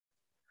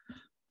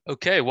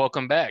Okay,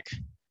 welcome back.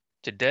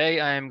 Today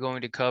I am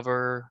going to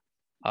cover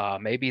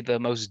maybe the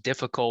most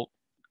difficult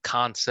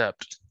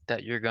concept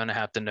that you're going to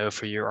have to know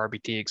for your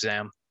RBT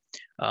exam.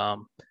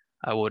 Um,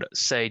 I would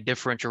say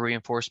differential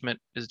reinforcement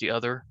is the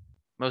other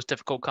most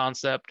difficult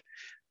concept,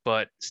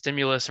 but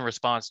stimulus and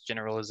response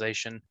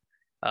generalization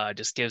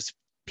just gives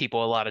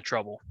people a lot of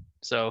trouble.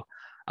 So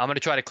I'm going to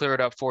try to clear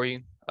it up for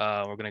you.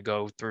 We're going to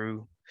go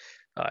through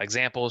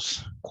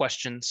examples,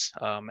 questions,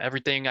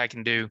 everything I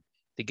can do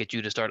to get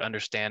you to start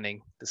understanding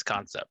this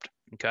concept.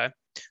 Okay.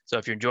 So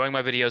if you're enjoying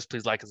my videos,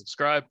 please like and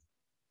subscribe.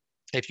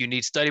 If you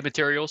need study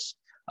materials,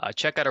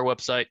 check out our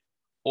website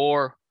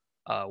or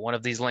one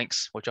of these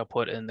links, which I'll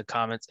put in the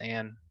comments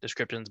and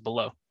descriptions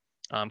below.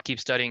 Keep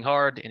studying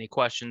hard. Any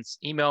questions,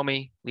 email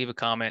me, leave a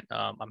comment.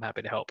 I'm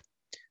happy to help.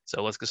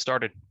 So let's get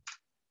started.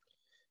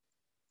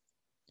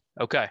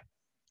 Okay.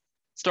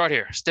 Start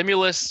here.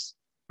 Stimulus,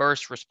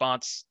 burst,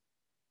 response,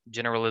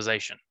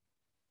 generalization.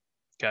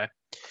 Okay.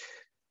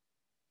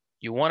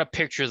 You want to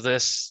picture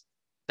this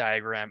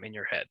diagram in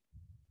your head.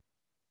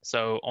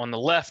 So on the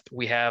left,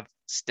 we have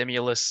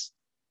stimulus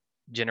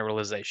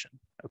generalization,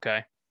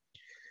 okay?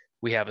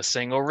 We have a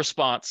single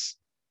response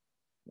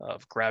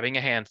of grabbing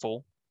a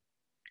handful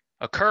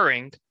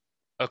occurring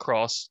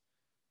across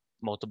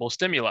multiple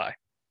stimuli,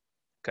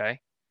 okay?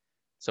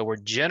 So we're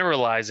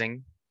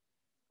generalizing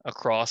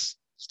across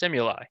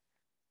stimuli.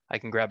 I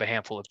can grab a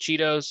handful of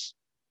Cheetos,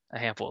 a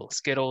handful of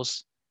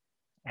Skittles,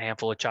 a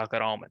handful of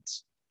chocolate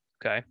almonds,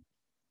 okay?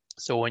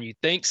 So when you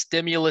think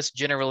stimulus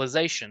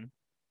generalization,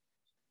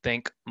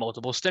 think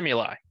multiple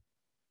stimuli,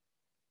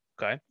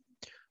 okay?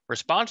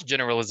 Response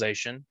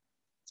generalization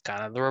is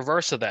kind of the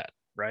reverse of that,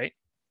 right?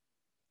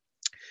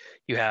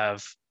 You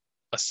have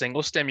a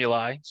single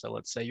stimuli, so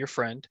let's say your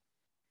friend,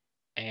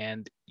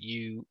 and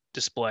you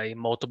display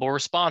multiple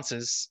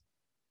responses,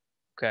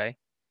 okay,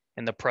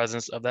 in the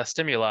presence of that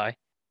stimuli.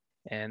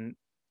 And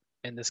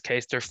in this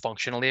case, they're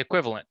functionally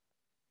equivalent,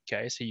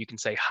 okay? So you can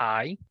say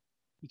hi,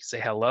 you can say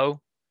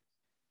hello,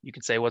 you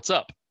can say what's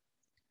up.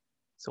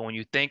 So when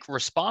you think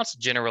response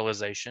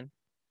generalization,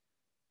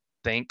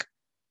 think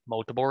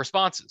multiple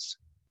responses.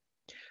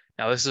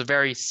 Now, this is a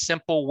very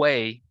simple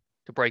way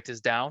to break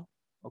this down,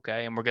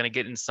 okay? And we're going to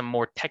get into some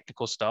more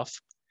technical stuff.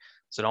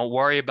 So don't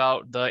worry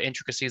about the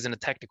intricacies and the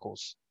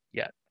technicals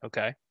yet,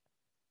 okay?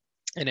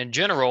 And in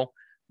general,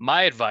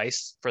 my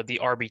advice for the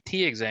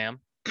RBT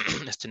exam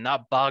is to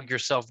not bog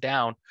yourself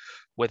down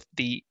with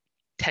the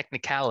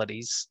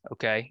technicalities,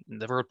 okay?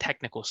 And the real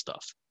technical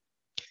stuff.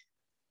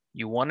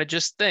 You want to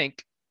just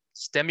think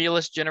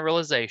stimulus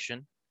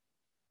generalization,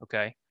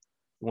 okay?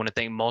 You want to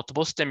think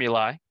multiple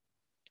stimuli.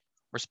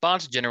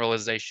 Response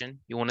generalization,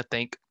 you want to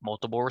think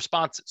multiple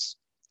responses,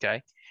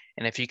 okay?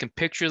 And if you can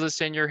picture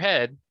this in your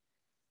head,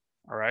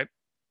 all right,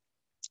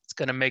 it's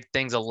going to make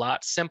things a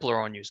lot simpler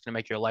on you. It's going to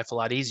make your life a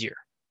lot easier,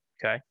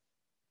 okay?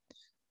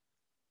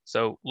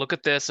 So look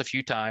at this a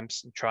few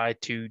times and try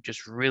to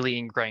just really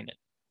ingrain it,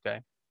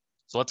 okay?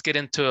 So let's get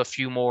into a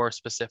few more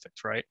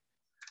specifics, right?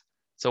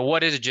 So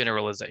what is a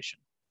generalization?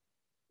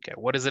 Okay,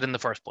 what is it in the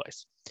first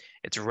place?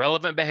 It's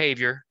relevant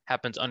behavior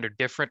happens under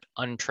different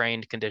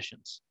untrained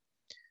conditions.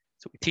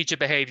 So we teach a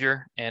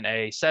behavior in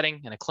a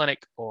setting, in a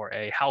clinic or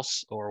a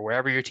house or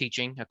wherever you're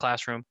teaching, a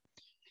classroom.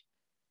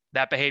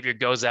 That behavior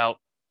goes out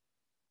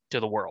to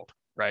the world,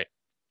 right?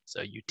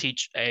 So you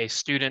teach a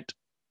student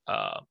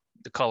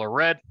the color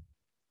red.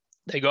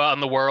 They go out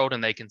in the world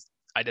and they can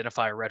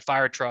identify red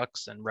fire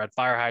trucks and red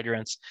fire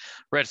hydrants,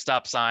 red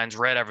stop signs,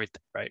 red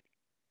everything, right?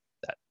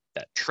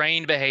 That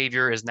trained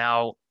behavior is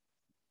now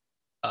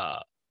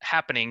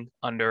happening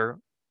under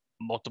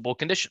multiple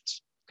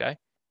conditions, okay?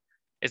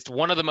 It's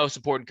one of the most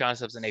important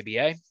concepts in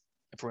ABA.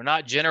 If we're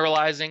not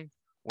generalizing,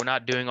 we're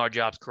not doing our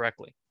jobs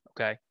correctly,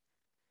 okay?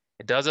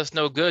 It does us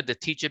no good to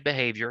teach a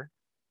behavior,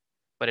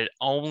 but it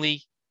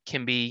only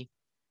can be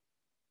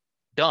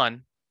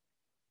done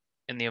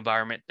in the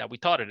environment that we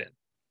taught it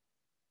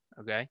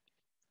in, okay?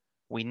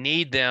 We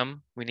need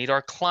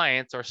our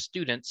clients, our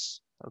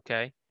students,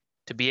 okay,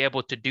 to be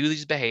able to do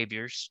these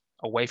behaviors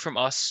away from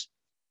us,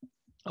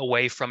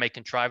 away from a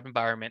contrived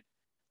environment,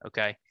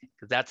 okay?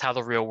 Because that's how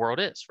the real world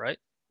is, right?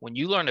 When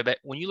you learn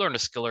a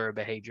skill or a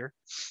behavior,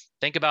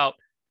 think about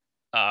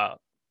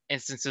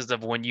instances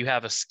of when you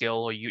have a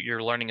skill or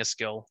you're learning a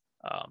skill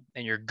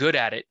and you're good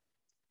at it,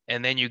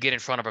 and then you get in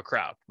front of a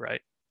crowd,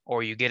 right?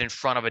 Or you get in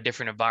front of a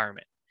different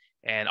environment,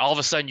 and all of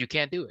a sudden you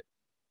can't do it.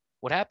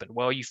 What happened?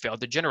 Well, you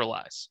failed to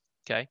generalize,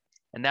 okay?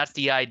 And that's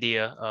the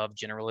idea of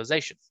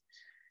generalization.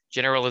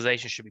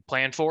 Generalization should be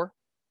planned for,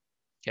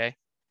 okay?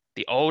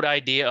 The old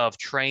idea of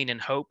train and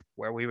hope,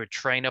 where we would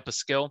train up a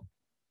skill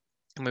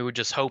and we would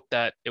just hope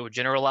that it would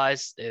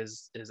generalize,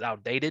 is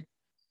outdated.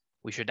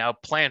 We should now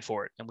plan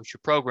for it and we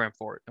should program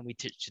for it, and we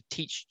should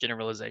teach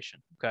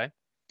generalization, okay?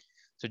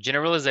 So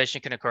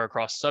generalization can occur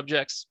across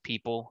subjects,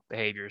 people,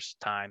 behaviors,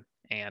 time,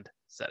 and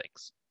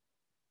settings.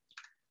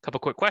 A couple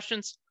quick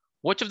questions.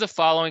 Which of the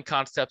following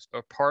concepts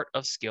are part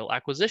of skill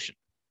acquisition?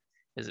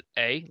 Is it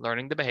A,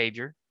 learning the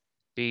behavior,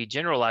 B,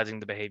 generalizing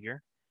the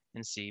behavior,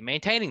 and C,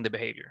 maintaining the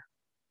behavior?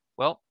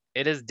 Well,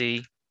 it is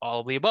D,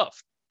 all of the above,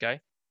 okay?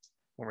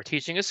 When we're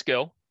teaching a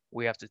skill,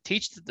 we have to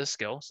teach the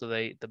skill, so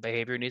the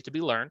behavior needs to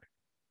be learned.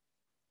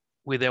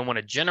 We then want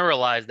to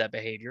generalize that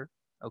behavior,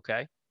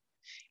 okay?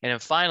 And then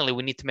finally,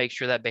 we need to make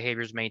sure that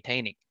behavior is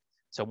maintaining.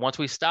 So once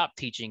we stop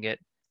teaching it,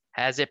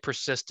 has it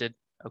persisted,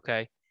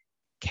 okay?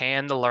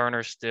 Can the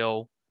learner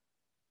still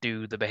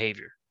do the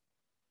behavior,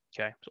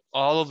 okay? So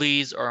all of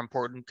these are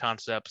important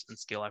concepts in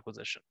skill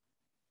acquisition.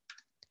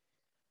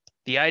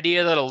 The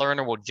idea that a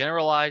learner will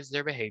generalize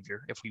their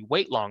behavior if we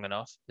wait long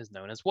enough is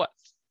known as what?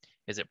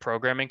 Is it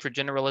programming for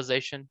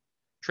generalization,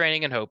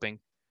 training and hoping,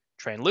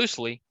 train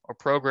loosely, or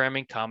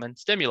programming common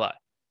stimuli?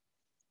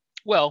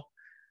 Well,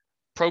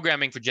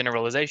 programming for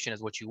generalization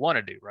is what you want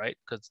to do, right?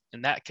 Because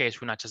in that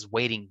case, we're not just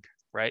waiting,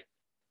 right?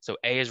 So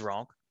A is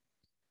wrong.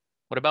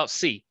 What about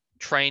C?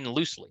 Train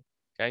loosely.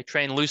 Okay,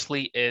 train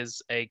loosely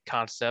is a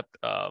concept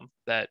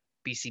that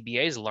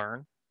BCBAs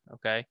learn,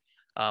 okay,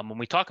 when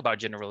we talk about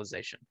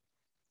generalization.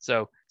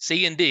 So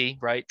C and D,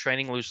 right,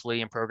 training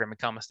loosely and programming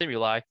common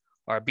stimuli,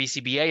 are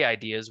BCBA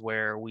ideas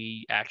where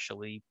we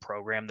actually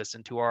program this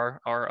into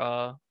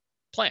our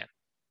plan.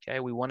 Okay,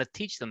 we want to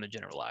teach them to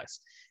generalize.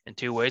 In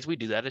two ways we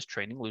do that is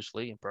training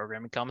loosely and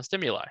programming common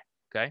stimuli.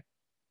 Okay,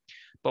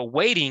 but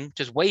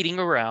just waiting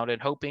around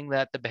and hoping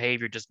that the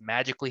behavior just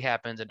magically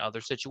happens in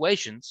other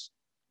situations,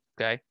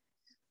 okay,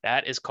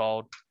 that is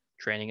called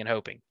training and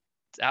hoping.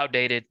 It's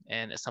outdated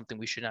and it's something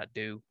we should not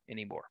do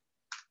anymore.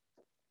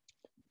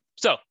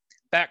 So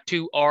back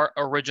to our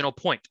original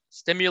point,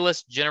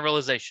 stimulus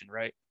generalization,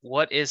 right?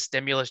 What is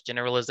stimulus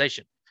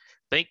generalization?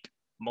 Think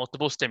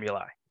multiple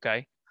stimuli,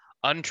 okay?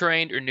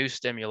 Untrained or new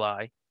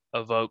stimuli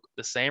evoke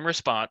the same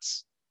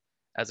response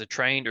as a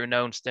trained or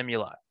known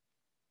stimuli,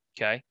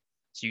 okay?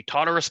 So you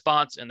taught a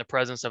response in the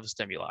presence of a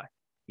stimuli.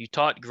 You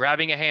taught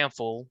grabbing a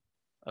handful,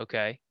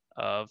 okay,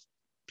 of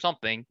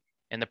something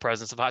in the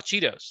presence of hot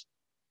Cheetos.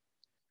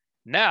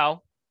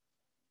 Now,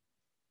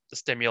 the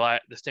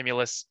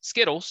stimulus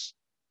Skittles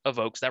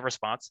evokes that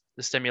response.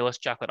 The stimulus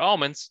chocolate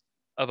almonds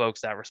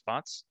evokes that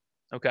response.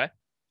 Okay.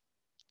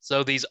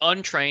 So these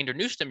untrained or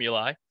new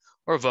stimuli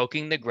are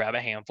evoking the grab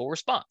a handful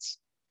response.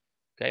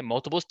 Okay.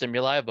 Multiple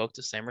stimuli evoke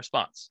the same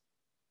response.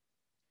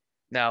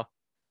 Now,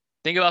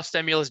 think about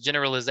stimulus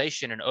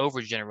generalization and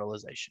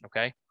overgeneralization.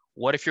 Okay.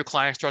 What if your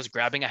client starts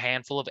grabbing a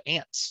handful of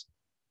ants,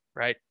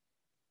 right?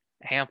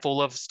 A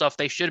handful of stuff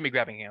they shouldn't be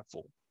grabbing a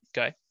handful.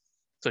 Okay.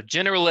 So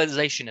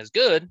generalization is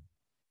good,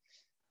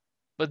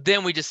 but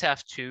then we just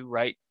have to,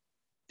 right,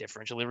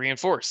 differentially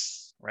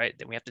reinforce, right?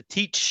 Then we have to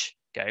teach,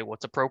 okay,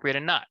 what's appropriate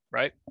and not,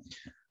 right?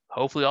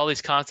 Hopefully all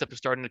these concepts are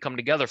starting to come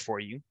together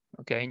for you,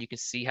 okay? And you can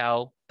see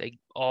how they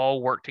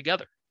all work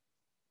together.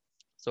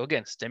 So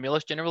again,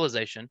 stimulus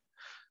generalization,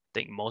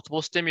 think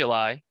multiple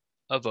stimuli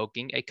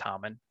evoking a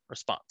common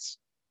response.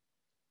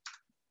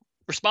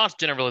 Response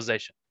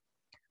generalization.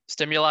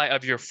 Stimuli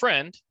of your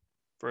friend,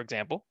 for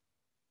example,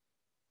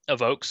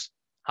 evokes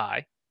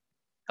hi,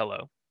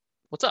 hello,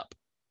 what's up?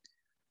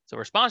 So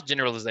response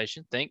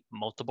generalization, think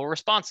multiple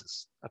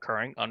responses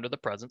occurring under the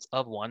presence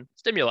of one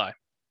stimuli.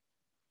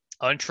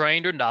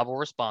 Untrained or novel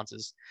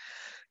responses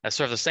that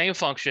serve the same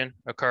function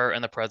occur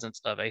in the presence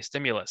of a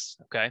stimulus,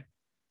 okay?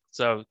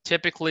 So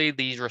typically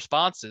these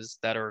responses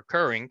that are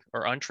occurring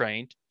are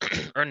untrained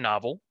or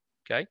novel,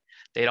 okay?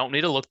 They don't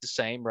need to look the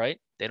same,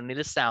 right? They don't need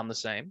to sound the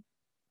same,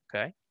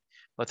 okay?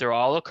 But they're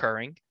all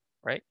occurring,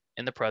 right,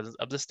 in the presence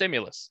of the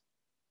stimulus,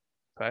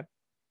 okay?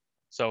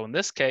 So in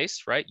this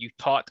case, right, you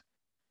taught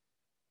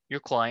your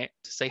client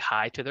to say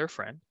hi to their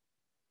friend.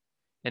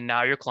 And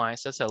now your client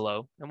says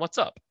hello and what's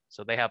up.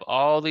 So they have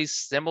all these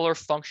similar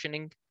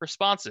functioning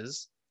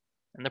responses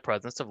in the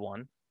presence of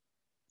one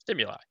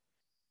stimuli.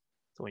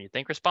 So when you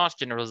think response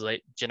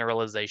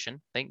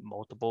generalization, think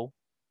multiple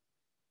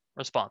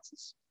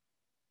responses.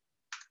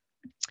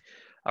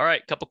 All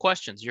right, couple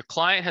questions. Your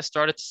client has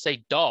started to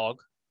say dog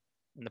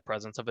in the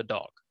presence of a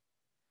dog.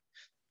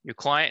 Your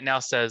client now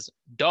says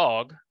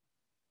dog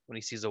when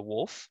he sees a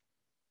wolf,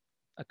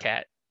 a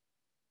cat,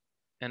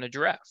 and a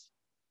giraffe.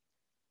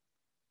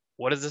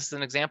 What is this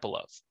an example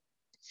of?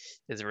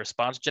 Is it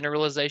response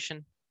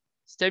generalization,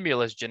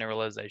 stimulus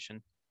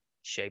generalization,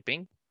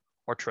 shaping,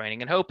 or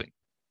training and hoping?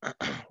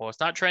 Well, it's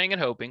not training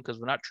and hoping because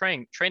we're not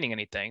training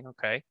anything,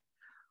 okay?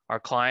 Our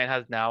client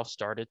has now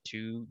started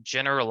to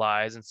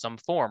generalize in some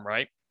form,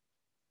 right?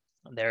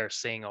 They're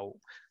seeing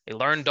they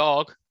learn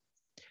dog.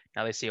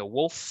 Now they see a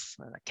wolf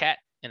and a cat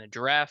and a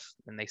giraffe,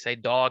 and they say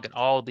dog in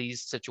all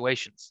these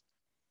situations.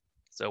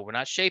 So we're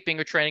not shaping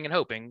or training and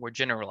hoping, we're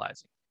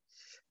generalizing.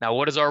 Now,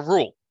 what is our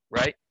rule,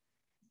 right?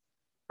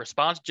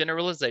 Response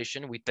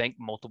generalization, we think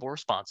multiple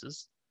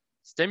responses.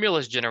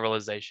 Stimulus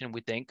generalization,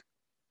 we think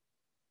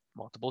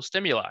multiple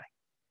stimuli.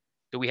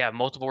 Do we have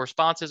multiple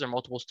responses or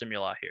multiple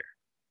stimuli here?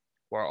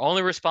 Well, our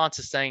only response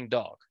is saying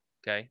dog,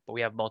 okay? But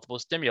we have multiple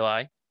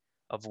stimuli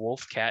of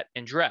wolf, cat,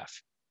 and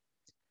giraffe.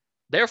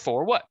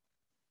 Therefore, what?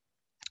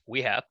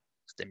 We have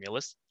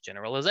stimulus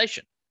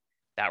generalization.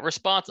 That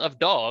response of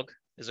dog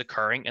is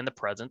occurring in the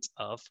presence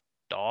of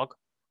dog,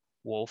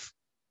 wolf,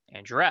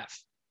 and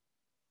giraffe,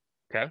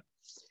 okay?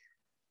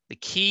 The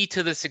key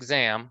to this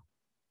exam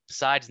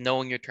besides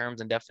knowing your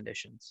terms and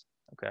definitions,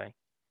 okay,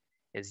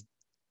 is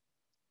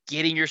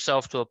getting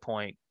yourself to a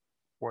point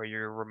where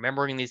you're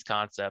remembering these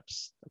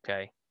concepts,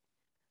 okay,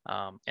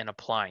 and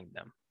applying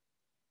them.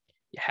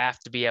 You have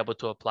to be able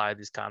to apply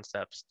these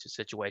concepts to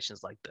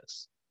situations like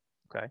this,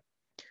 okay?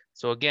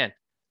 So again,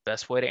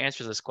 best way to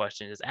answer this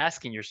question is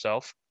asking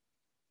yourself,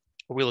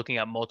 are we looking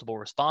at multiple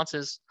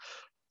responses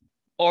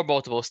or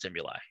multiple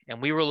stimuli?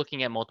 And we were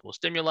looking at multiple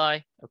stimuli,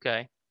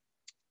 okay?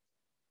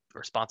 The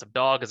response of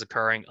dog is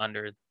occurring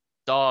under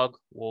dog,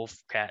 wolf,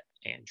 cat,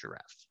 and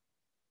giraffe.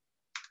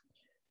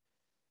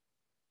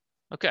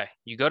 Okay,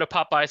 you go to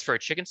Popeyes for a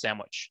chicken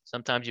sandwich.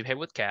 Sometimes you pay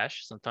with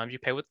cash, sometimes you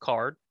pay with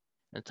card,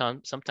 and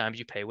sometimes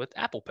you pay with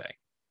Apple Pay.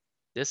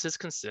 This is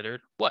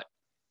considered what?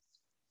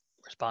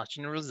 Response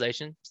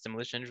generalization,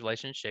 stimulus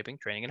generalization, shaping,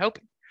 training, and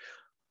hoping.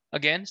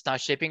 Again, it's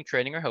not shaping,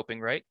 training, or hoping,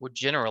 right? We're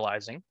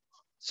generalizing.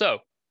 So,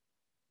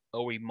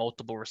 are we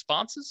multiple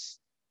responses?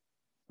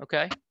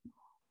 Okay.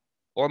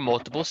 Or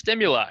multiple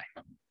stimuli?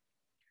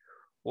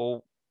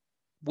 Well,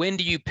 when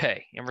do you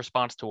pay in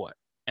response to what?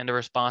 And the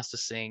response to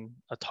seeing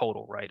a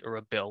total, right? Or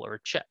a bill or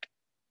a check.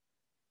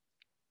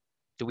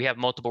 Do we have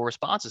multiple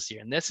responses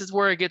here? And this is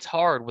where it gets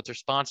hard with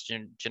response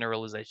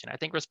generalization. I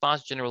think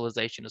response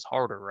generalization is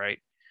harder, right?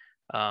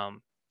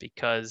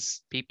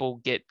 Because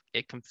people get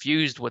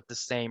confused with the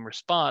same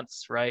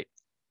response, right?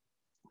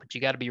 But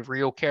you got to be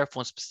real careful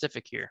and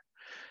specific here.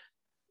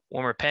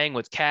 When we're paying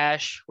with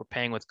cash, we're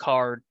paying with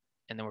card,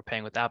 and then we're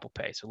paying with Apple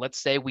Pay. So let's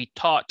say we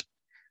taught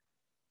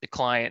the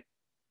client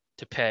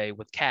to pay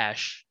with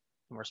cash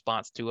in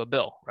response to a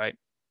bill, right?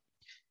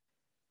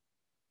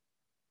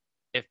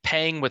 If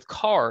paying with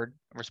card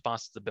in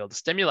response to the bill, the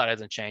stimuli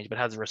doesn't change, but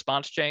has the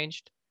response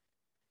changed?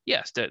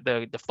 Yes,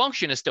 the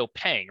function is still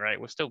paying, right?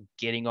 We're still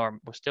getting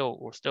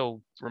we're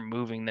still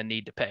removing the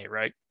need to pay,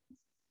 right?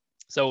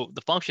 So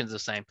the function is the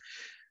same,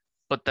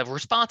 but the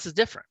response is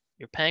different.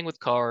 You're paying with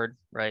card,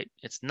 right?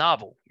 It's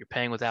novel. You're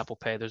paying with Apple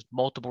Pay. There's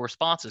multiple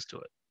responses to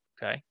it,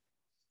 okay?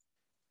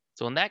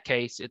 So in that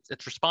case,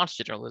 it's response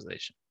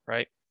generalization,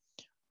 right?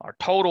 Our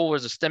total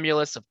was a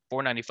stimulus of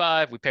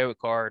 $4.95. We pay with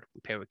card,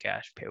 we pay with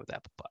cash, we pay with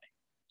Apple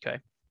Pay, okay?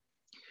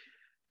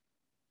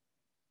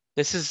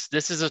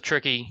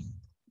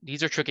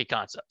 These are tricky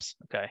concepts,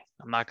 okay?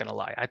 I'm not gonna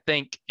lie. I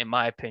think, in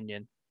my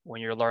opinion,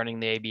 when you're learning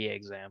the ABA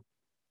exam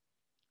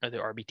or the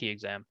RBT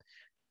exam,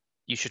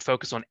 you should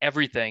focus on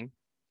everything,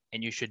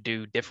 and you should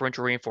do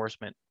differential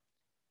reinforcement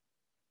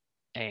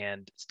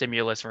and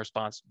stimulus and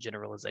response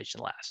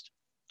generalization last.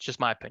 It's just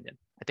my opinion.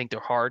 I think they're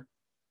hard,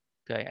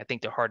 okay? I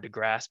think they're hard to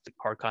grasp,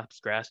 hard concepts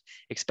to grasp,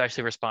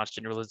 especially response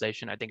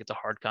generalization. I think it's a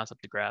hard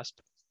concept to grasp,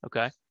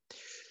 okay?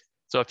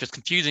 So if it's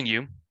confusing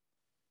you,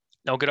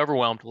 don't get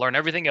overwhelmed. Learn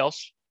everything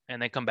else,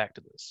 and then come back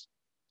to this,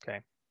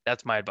 okay?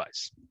 That's my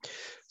advice.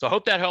 So I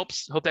hope that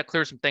helps. Hope that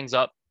clears some things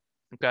up,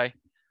 okay?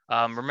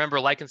 Remember,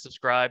 like and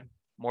subscribe.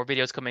 More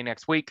videos coming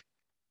next week.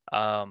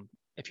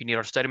 If you need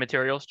our study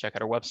materials, check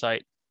out our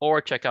website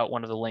or check out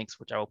one of the links,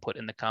 which I will put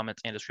in the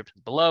comments and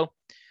descriptions below.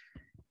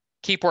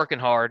 Keep working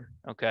hard,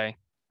 okay?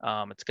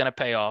 It's going to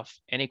pay off.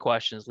 Any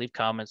questions, leave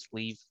comments,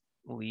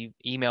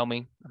 email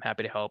me. I'm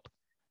happy to help.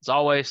 As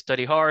always,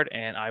 study hard,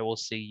 and I will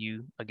see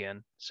you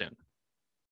again soon.